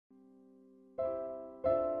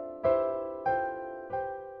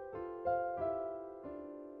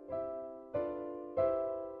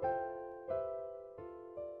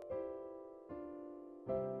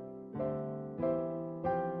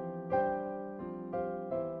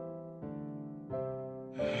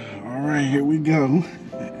right, here we go.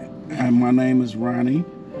 And my name is Ronnie.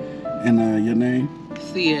 And your name?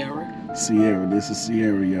 Sierra. Sierra. This is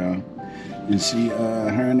Sierra, y'all. And she,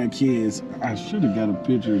 her and her kids, I should have got a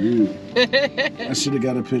picture of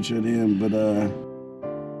them. But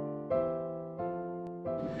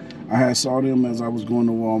I had saw them as I was going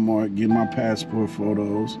to Walmart getting my passport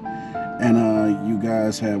photos. And you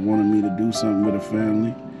guys had wanted me to do something with a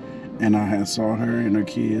family. And I had saw her and her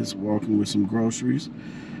kids walking with some groceries.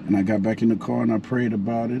 And I got back in the car and I prayed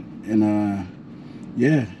about it. And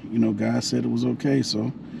yeah, you know, God said it was okay.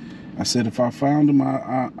 So I said if I found them,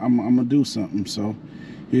 I'm going to do something. So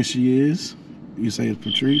here she is. You say it's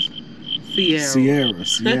Patrice? Sierra.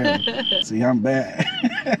 Sierra. See, I'm bad.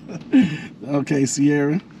 Okay,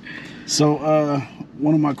 Sierra. So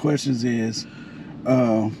one of my questions is,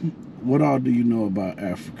 what all do you know about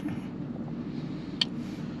Africa?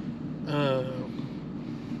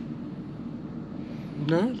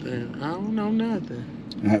 Nothing. I don't know nothing.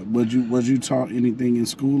 Was you taught anything in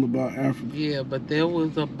school about Africa? Yeah, but there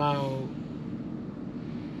was about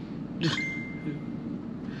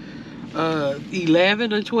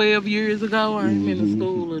 11 or 12 years ago. I ain't been to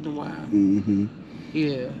school in a while. Mm-hmm.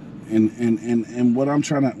 Yeah. And what I'm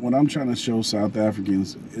trying to show South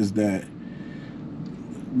Africans is that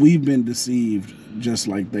we've been deceived just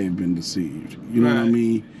like they've been deceived. You know what I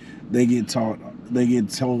mean? They get told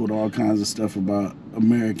all kinds of stuff about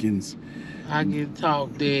Americans. I get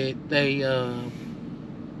taught that they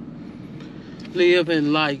live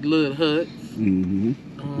in like little huts.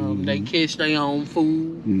 Mm-hmm. They catch their own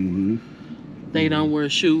food. Mm-hmm. They don't wear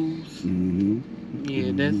shoes. Mm-hmm.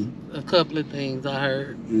 Yeah, that's a couple of things I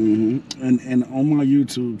heard. Mm-hmm. And on my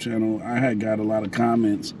YouTube channel, I had got a lot of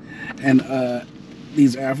comments, and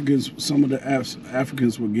these Africans, some of the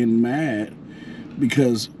Africans were getting mad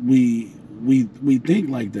because we think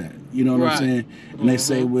like that. You know what I'm saying? And they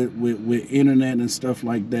say with internet and stuff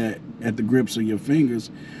like that at the grips of your fingers,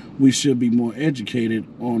 we should be more educated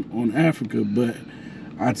on Africa. But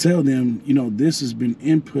I tell them, you know, this has been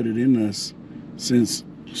inputted in us since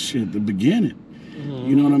the beginning.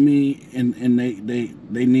 You know what I mean? And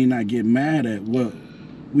they need not get mad at what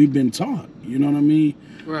we've been taught. You know what I mean?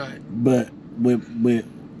 Right. But with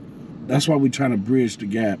that's why we're trying to bridge the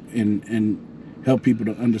gap and help people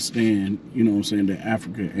to understand, you know what I'm saying, that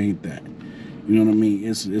Africa ain't that. You know what I mean?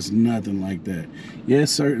 It's nothing like that.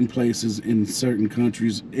 Yes, certain places in certain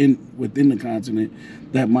countries within the continent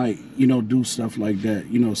that might, you know, do stuff like that,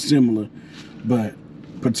 you know, similar. But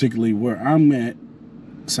particularly where I'm at,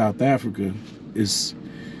 South Africa, it's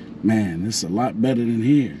a lot better than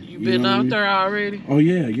here. You been out there already? Oh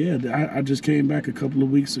yeah. I just came back a couple of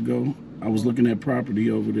weeks ago. I was looking at property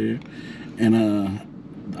over there, and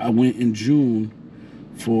I went in June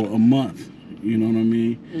for a month. You know what I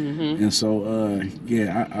mean? And so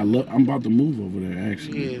yeah, I'm about to move over there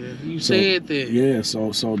actually. Yeah, you said that. Yeah,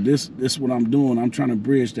 so this what I'm doing. I'm trying to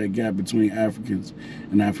bridge that gap between Africans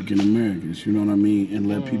and African Americans. You know what I mean? And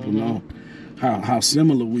let people know how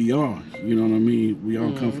similar we are. You know what I mean? We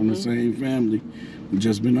all come from the same family. We've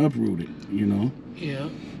just been uprooted. You know? Yeah.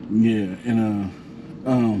 Yeah, and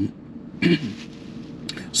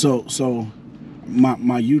so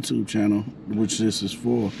my YouTube channel, which this is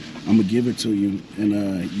for, I'm gonna give it to you, and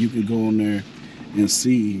you can go on there and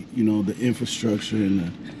see, you know, the infrastructure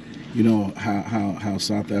and you know how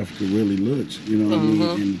South Africa really looks. You know what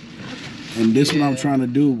I mean? And this what I'm trying to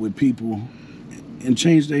do with people and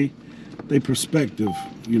change they perspective.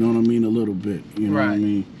 You know what I mean? A little bit. You know what I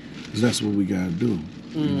mean? Because that's what we gotta do.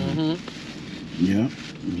 Yeah.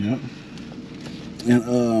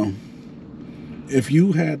 And if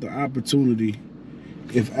you had the opportunity,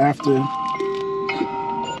 if after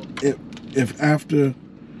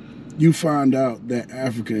you find out that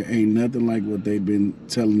Africa ain't nothing like what they've been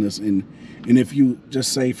telling us, and if you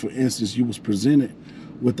just say, for instance, you was presented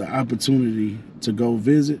with the opportunity to go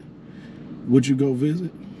visit, would you go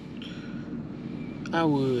visit? I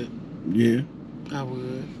would. Yeah. I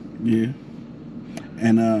would. Yeah.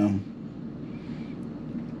 And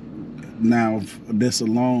now this a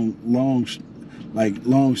long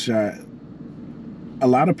shot. A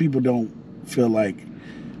lot of people don't feel like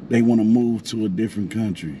they want to move to a different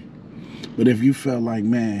country. But if you felt like,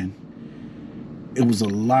 man, it was a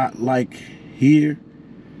lot like here,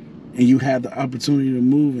 and you had the opportunity to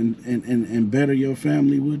move and better your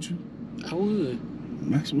family, would you? I would.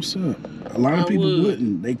 That's what's up. A lot of people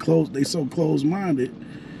wouldn't. They so closed-minded.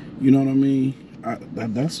 You know what I mean?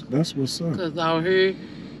 That's what's up. Because out here,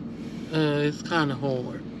 it's kind of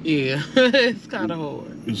hard. Yeah, it's kind of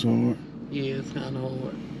hard. It's hard? Yeah, it's kind of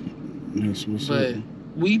hard. That's what's up. But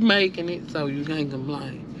we making it, so you can't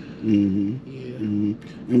complain. Yeah.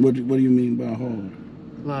 And what do you mean by hard?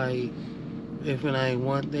 Like, if it ain't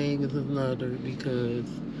one thing, it's another because,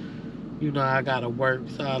 I gotta work,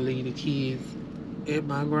 so I leave the kids at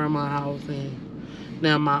my grandma's house. And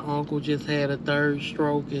now my uncle just had a third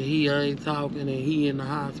stroke and he ain't talking and he in the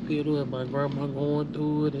hospital and my grandma going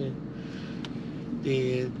through it and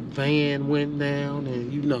the van went down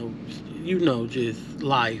and just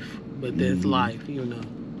life. But that's life. Yeah.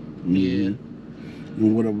 And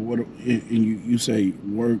and you say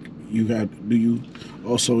work, you have, do you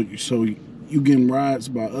also, so you getting rides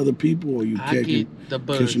by other people or you catching the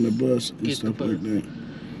bus and stuff like that?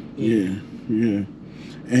 Yeah.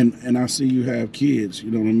 And I see you have kids,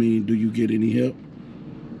 you know what I mean? Do you get any help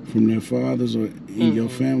from their fathers or in your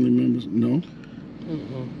family members? No?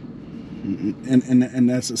 And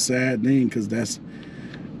that's a sad thing because that's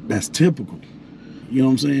typical. You know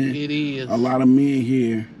what I'm saying? It is. A lot of men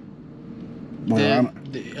here. Well,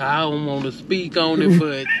 I don't want to speak on it,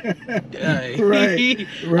 but right,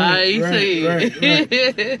 I ain't saying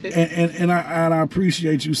it. And I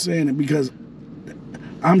appreciate you saying it because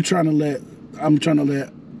I'm trying to let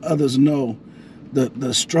others know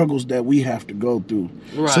the struggles that we have to go through.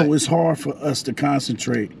 Right. So it's hard for us to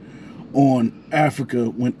concentrate on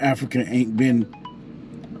Africa when Africa ain't been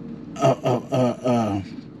a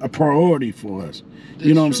priority for us. That's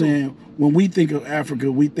you know what true. I'm saying? When we think of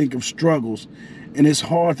Africa, we think of struggles, and it's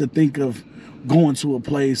hard to think of going to a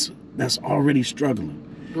place that's already struggling.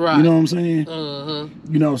 Right. You know what I'm saying?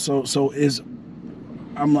 So it's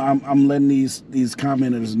I'm letting these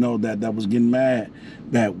commenters know that was getting mad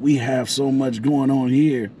that we have so much going on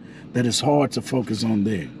here that it's hard to focus on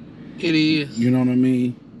there. It is. You know what I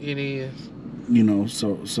mean? It is.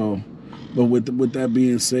 So but with that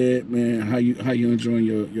being said, man, how you enjoying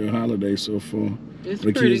your holiday so far? It's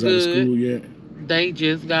the pretty kids good. Out of school yet? They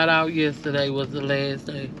just got out yesterday. Was the last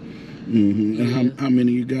day. And how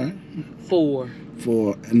many you got? 4.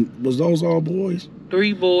 And was those all boys?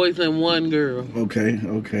 3 boys and 1 girl. Okay. I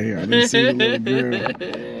didn't see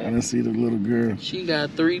the little girl. She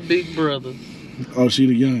got 3 big brothers. Oh, she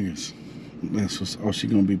the youngest. She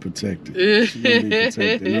gonna be protected. She gonna be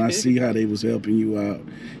protected. And I see how they was helping you out.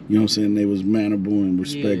 You know what I'm saying? They was mannerable and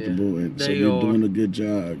respectable, and so you're doing a good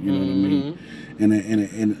job. You know what I mean?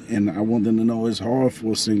 And I want them to know it's hard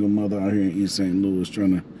for a single mother out here in East St. Louis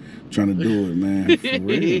trying to do it, man. For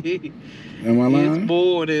real. Am I lying? It's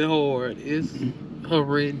more than hard. It's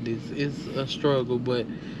horrendous. It's a struggle, but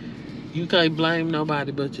you can't blame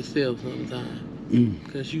nobody but yourself sometimes.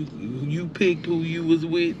 Because you picked who you was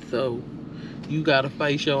with, so you got to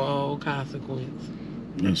face your own consequence.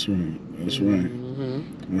 That's right.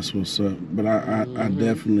 That's what's up. But I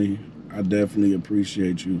definitely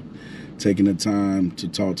appreciate you taking the time to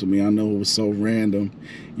talk to me. I know it was so random,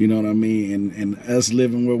 you know what I mean? And us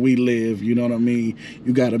living where we live, you know what I mean?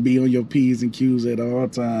 You got to be on your P's and Q's at all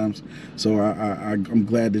times. So I'm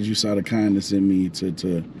glad that you saw the kindness in me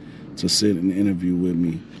to sit and interview with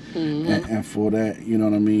me. And for that, you know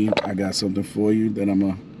what I mean? I got something for you that I'm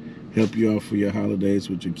going to help you out for your holidays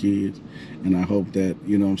with your kids. And I hope that,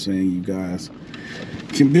 you know what I'm saying, you guys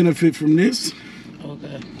can benefit from this.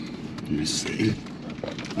 Okay. Let me see.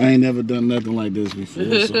 I ain't never done nothing like this before,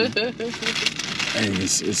 so hey,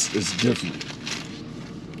 it's different.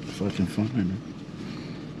 If I can find it.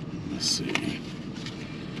 Let's see.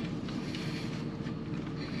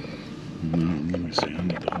 No, let me see. I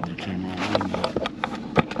need to hold the camera on.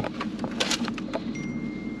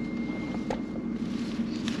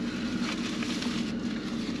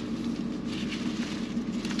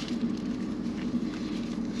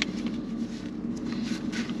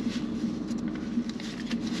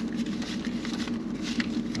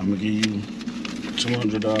 I'm gonna give you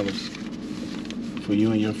 $200 for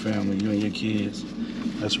you and your family, you and your kids.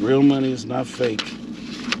 That's real money, it's not fake.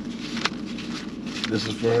 This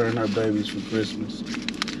is for her and her babies for Christmas.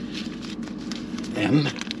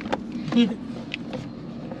 And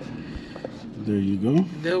there you go.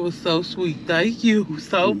 That was so sweet. Thank you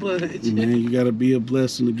so much. Man, you gotta be a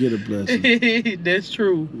blessing to get a blessing. That's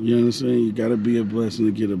true. You understand? You gotta be a blessing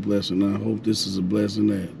to get a blessing. I hope this is a blessing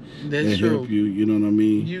that help you. You know what I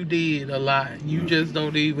mean? You did a lot. You just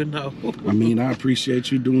don't even know. I mean, I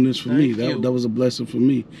appreciate you doing this for me. That was a blessing for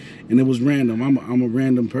me, and it was random. I'm a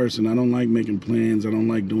random person. I don't like making plans. I don't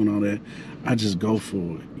like doing all that. I just go for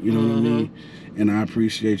it. You know what I mean? And I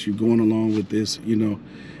appreciate you going along with this. You know,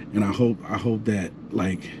 and I hope that,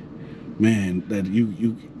 like, man, that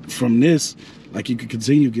you from this, like, you could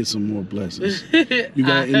continue to get some more blessings. You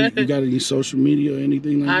got any social media or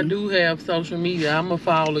anything like that? I do have social media. I'm going to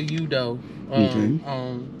follow you, though,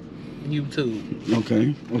 on YouTube.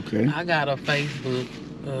 Okay. I got a Facebook.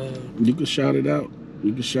 You can shout it out.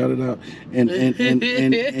 You can shout it out, and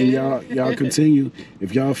y'all continue.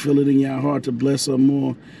 If y'all feel it in your heart to bless her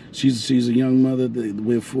more, she's a young mother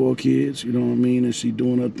with 4 kids. You know what I mean, and she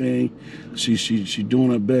doing her thing. She doing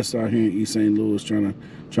her best out here in East St. Louis, trying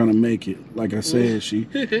to make it. Like I said,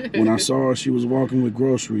 when I saw her, she was walking with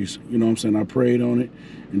groceries. You know what I'm saying? I prayed on it,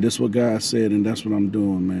 and that's what God said, and that's what I'm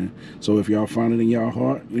doing, man. So if y'all find it in y'all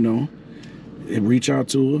heart, you know, reach out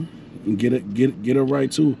to her and get her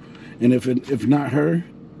right too. And if not her,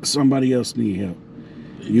 somebody else need help.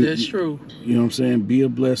 That's true. You know what I'm saying? Be a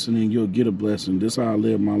blessing and you'll get a blessing. This is how I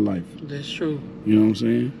live my life. That's true. You know what I'm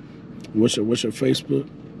saying? What's your Facebook?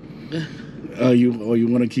 You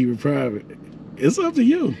want to keep it private? It's up to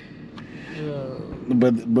you.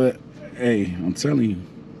 But hey, I'm telling you,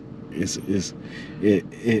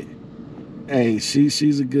 hey,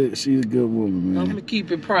 she's a good woman, man. I'm gonna keep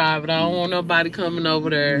it private. I don't want nobody coming over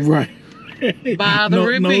there. Right.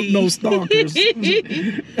 Bothering me. No stalkers.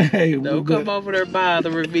 Hey, don't come over there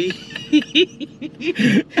bothering me.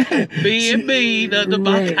 B&B, nothing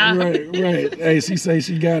about right. Hey, she say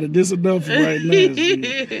she got it. This enough right now.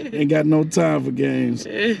 She ain't got no time for games.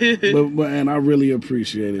 But and I really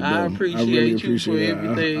appreciate it, though. I really appreciate it.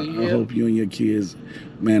 everything. I hope you and your kids,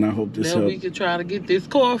 man, I hope this helps. Now we can try to get this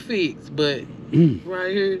car fixed, but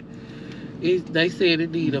right here, they said it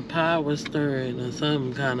need a power steering or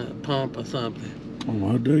some kind of pump or something. Oh,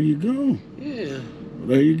 well, there you go. Yeah.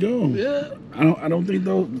 There you go. Yeah. I don't think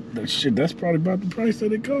that's probably about the price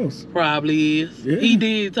that it costs. Probably is. Yeah. He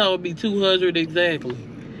did tell me $200 exactly.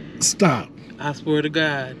 Stop. I swear to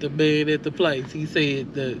God, the man at the place, he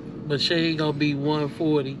said the machine gonna be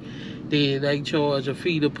 $140. Then they charge a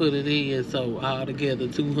fee to put it in, so altogether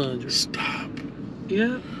 $200. Stop.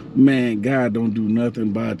 Yeah. Man, God don't do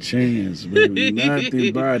nothing by chance, baby.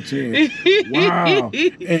 Nothing by chance. Wow.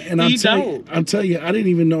 And I tell you, I didn't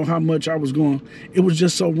even know how much I was going. It was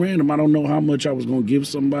just so random. I don't know how much I was going to give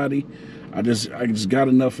somebody. I just got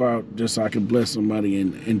enough out just so I could bless somebody,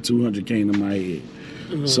 and 200 came to my head.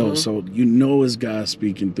 So you know it's God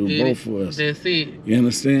speaking through both of us. That's it. You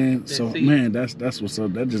understand? That's so it. Man, that's what's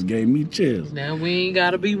up. That just gave me chills. Now we ain't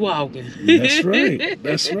gotta be walking. That's right.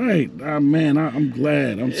 That's right. Man, I'm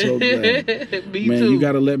glad. I'm so glad. Me man, too. You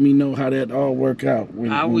gotta let me know how that all work out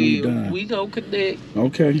when we done. We gonna connect.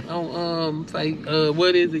 Okay. On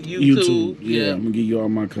what is it? YouTube. Yeah, I'm gonna give you all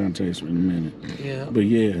my contacts in a minute. Yeah. But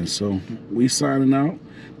yeah, so we signing out.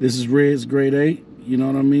 This is Red's Grade 8. You know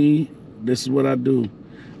what I mean? This is what I do.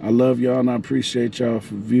 I love y'all and I appreciate y'all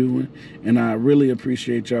for viewing, and I really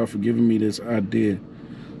appreciate y'all for giving me this idea.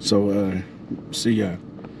 So see y'all.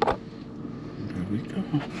 There we go.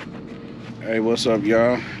 Hey, what's up,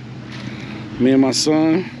 y'all? Me and my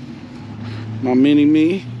son, my mini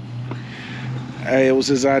me. Hey, it was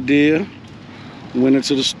his idea. Went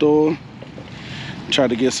into the store, tried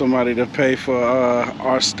to get somebody to pay for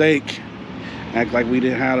our steak. Act like we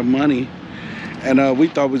didn't have the money. And we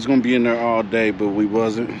thought we was gonna be in there all day, but we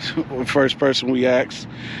wasn't. The first person we asked,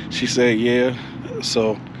 she said yeah.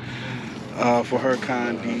 So for her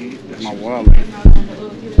kind deed, that's my wallet. And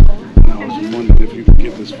I was wondering if you could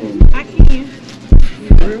get this for me. I can.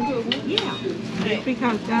 Yeah.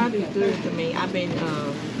 Because God is good to me. I've been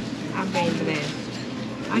blessed.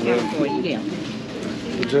 I got it for you. Yeah.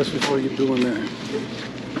 But just before you're doing that,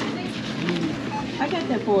 I got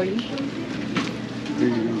that for you.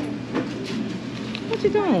 there you go. What you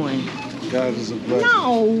doing? God is a blessing.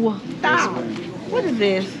 No. Stop. Yes, What is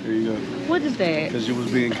this? there you go. What is that? Because you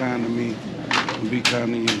was being kind to me, and be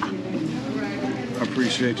kind to you. I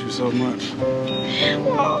appreciate you so much. Thank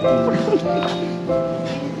you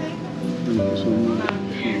so much.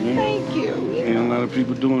 Thank you. Ain't a lot of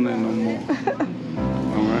people doing that no more.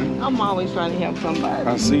 All right? I'm always trying to help somebody.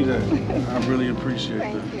 I see that. I really appreciate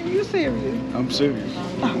that. Thank you. You serious? I'm serious.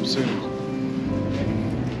 I'm serious.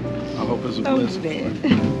 I hope it's a Don't blessing. do that.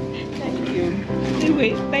 Thank you.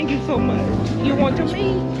 Anyway, thank you so much. You want to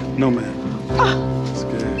leave? No, man. Oh, It's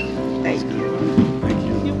good. thank you. Thank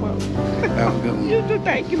you. You're welcome. Have a good one. You too.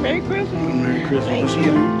 Thank you. Merry Christmas. Merry Christmas. Thank What's you,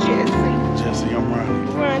 your name? Jesse. Jesse, I'm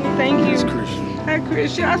Ronnie. Ronnie, thank you. It's Christian. Hi,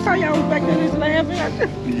 Christian. I saw y'all was back there this laughing.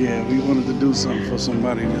 Yeah, we wanted to do something for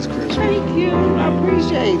somebody this Christmas. Thank you. I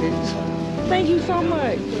appreciate it. Thank you so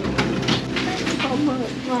much. Thank you so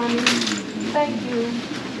much, Ronnie. Thank you.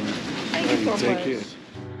 Thank you so Take much. care.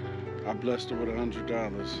 I blessed her with $100.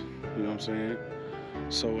 You know what I'm saying?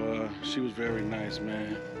 So she was very nice,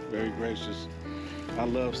 man. Very gracious. I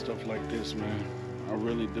love stuff like this, man. I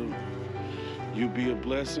really do. You be a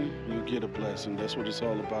blessing, you get a blessing. That's what it's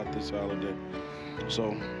all about this holiday.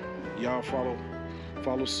 So y'all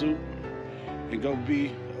follow suit and go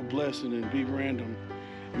be a blessing and be random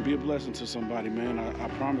and be a blessing to somebody, man. I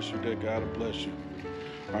promise you that God will bless you.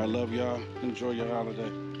 All right, love y'all. Enjoy your holiday.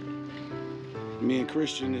 Me and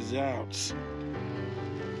Christian is out.